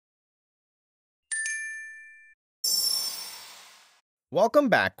Welcome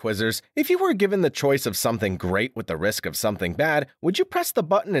back, Quizzers. If you were given the choice of something great with the risk of something bad, would you press the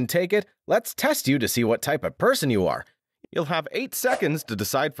button and take it? Let's test you to see what type of person you are. You'll have 8 seconds to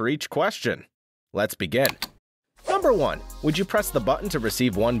decide for each question. Let's begin. Number 1. Would you press the button to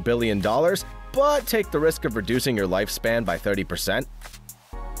receive $1 billion, but take the risk of reducing your lifespan by 30%?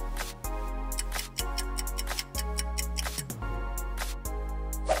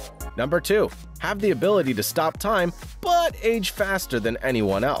 Number 2. Have the ability to stop time, but age faster than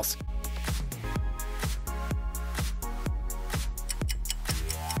anyone else.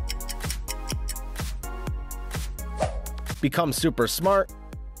 Become super smart,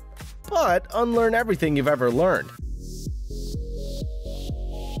 but unlearn everything you've ever learned.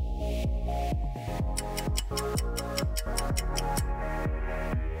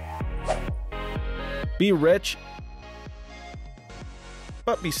 Be rich,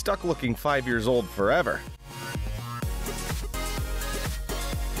 but be stuck looking 5 years old forever.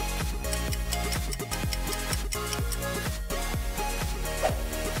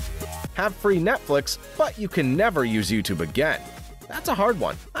 Have free Netflix, but you can never use YouTube again. That's a hard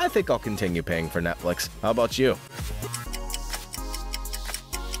one. I think I'll continue paying for Netflix. How about you?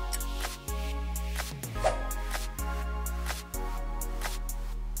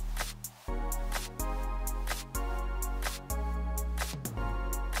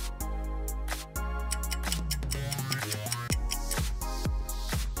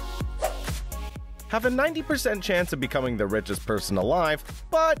 Have a 90% chance of becoming the richest person alive,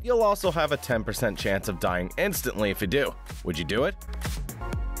 but you'll also have a 10% chance of dying instantly if you do. Would you do it?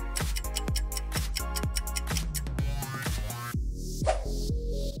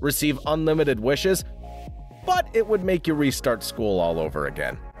 Receive unlimited wishes, but it would make you restart school all over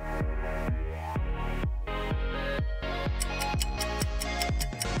again.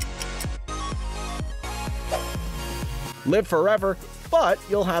 Live forever, but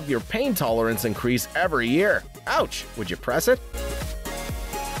you'll have your pain tolerance increase every year. Ouch! Would you press it?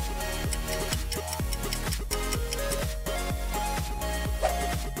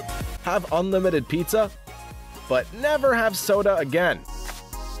 Have unlimited pizza, but never have soda again.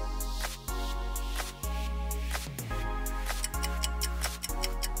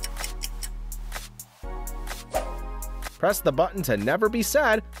 Press the button to never be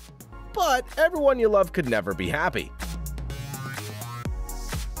sad, but everyone you love could never be happy.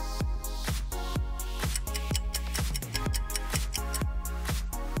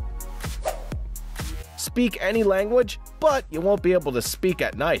 Speak any language, but you won't be able to speak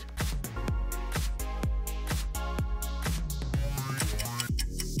at night.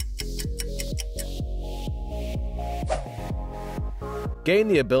 Gain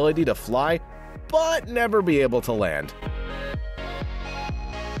the ability to fly, but never be able to land.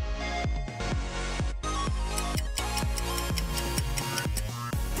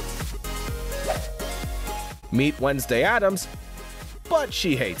 Meet Wednesday Addams, but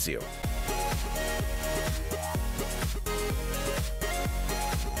she hates you.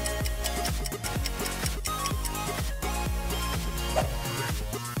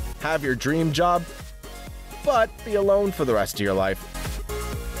 Have your dream job, but be alone for the rest of your life.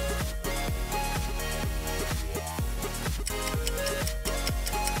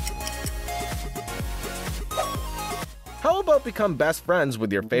 How about become best friends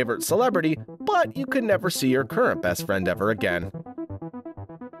with your favorite celebrity, but you could never see your current best friend ever again?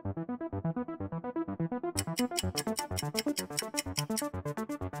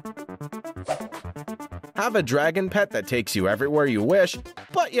 Have a dragon pet that takes you everywhere you wish,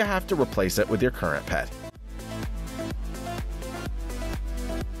 but you have to replace it with your current pet.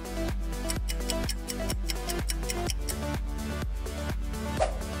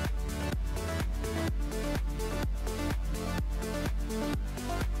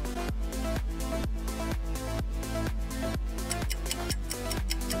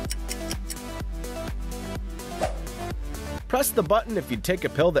 Press the button if you take a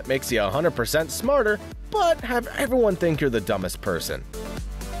pill that makes you 100% smarter, but have everyone think you're the dumbest person.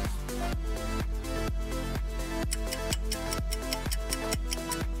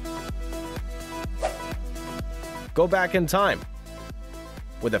 Go back in time,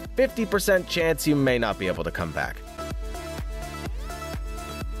 with a 50% chance you may not be able to come back.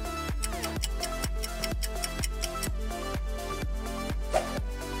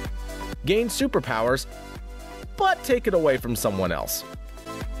 Gain superpowers, but take it away from someone else.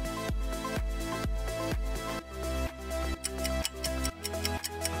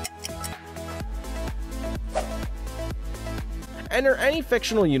 Enter any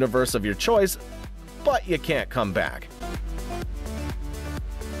fictional universe of your choice, but you can't come back.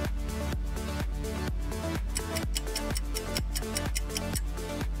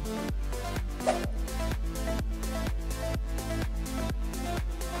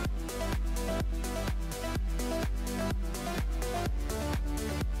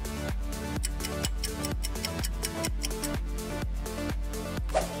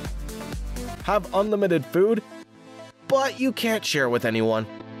 have unlimited food, but you can't share with anyone.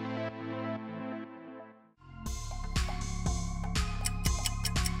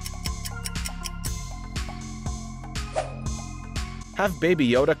 Have Baby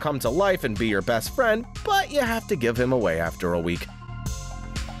Yoda come to life and be your best friend, but you have to give him away after a week.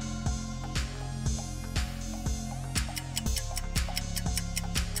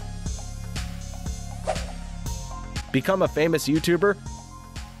 Become a famous YouTuber,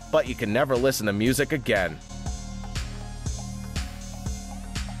 but you can never listen to music again.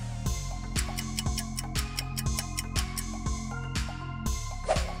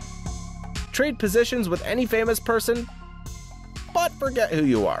 Trade positions with any famous person, but forget who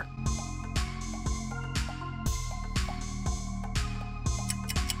you are.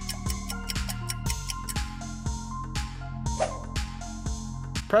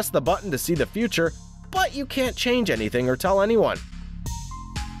 Press the button to see the future, but you can't change anything or tell anyone.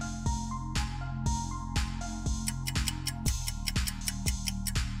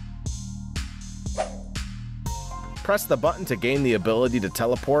 Press the button to gain the ability to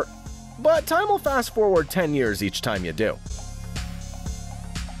teleport, but time will fast forward 10 years each time you do.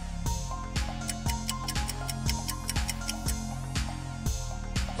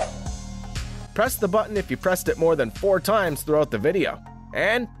 Press the button if you pressed it more than 4 times throughout the video,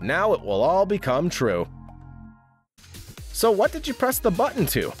 and now it will all become true. So what did you press the button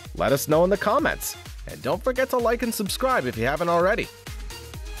to? Let us know in the comments. And don't forget to like and subscribe if you haven't already.